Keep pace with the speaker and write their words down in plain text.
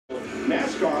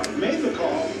NASCAR made the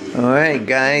call. All right,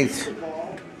 guys.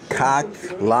 Cock,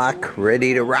 lock,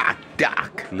 ready to rock.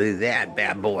 Doc, look at that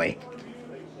bad boy.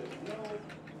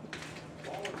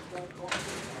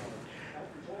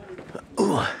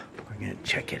 Ooh, we're gonna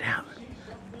check it out.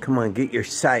 Come on, get your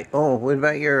sight. Oh, what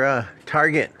about your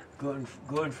target? Go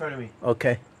in front of me.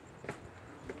 Okay.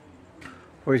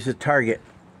 Where's the target?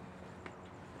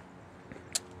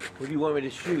 What do you want me to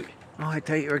shoot? Oh, I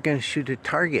thought you were gonna shoot a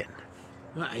target.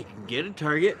 Well, I can get a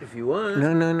target if you want.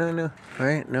 No, no, no, no. All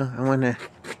right, no, I wanna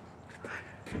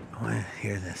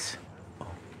hear this. Oh.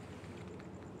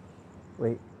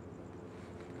 Wait.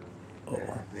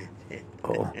 Oh.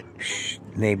 Oh. Shh.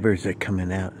 Neighbors are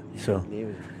coming out. So,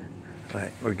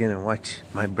 but we're gonna watch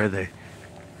my brother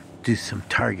do some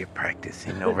target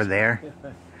practicing over there.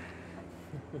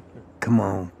 Come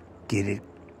on, get it,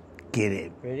 get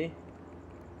it. Ready?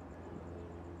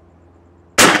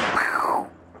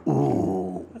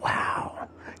 Ooh, wow.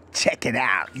 Check it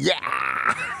out.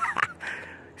 Yeah.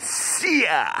 See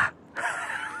ya.